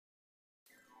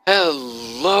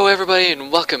Hello everybody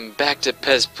and welcome back to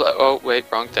oh wait,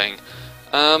 wrong thing.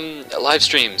 Live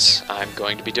streams. I'm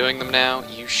going to be doing them now.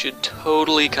 You should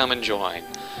totally come and join.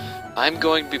 I'm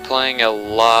going to be playing a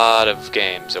lot of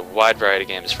games, a wide variety of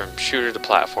games from shooter to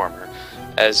platformer,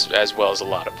 as well as a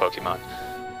lot of Pokemon.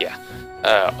 Yeah.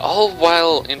 All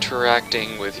while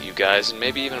interacting with you guys and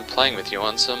maybe even playing with you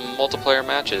on some multiplayer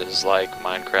matches like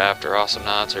Minecraft or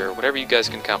Awesomenauts or whatever you guys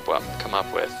can come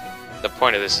up with. The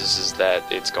point of this is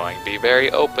that it's going to be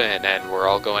very open and we're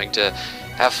all going to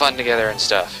have fun together and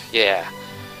stuff. Yeah.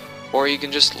 Or you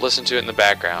can just listen to it in the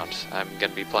background. I'm going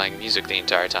to be playing music the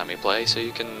entire time we play, so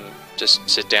you can just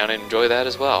sit down and enjoy that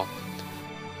as well.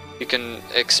 You can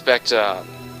expect a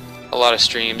lot of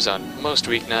streams on most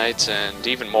weeknights and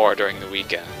even more during the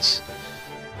weekends.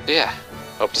 So yeah,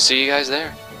 hope to see you guys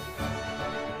there.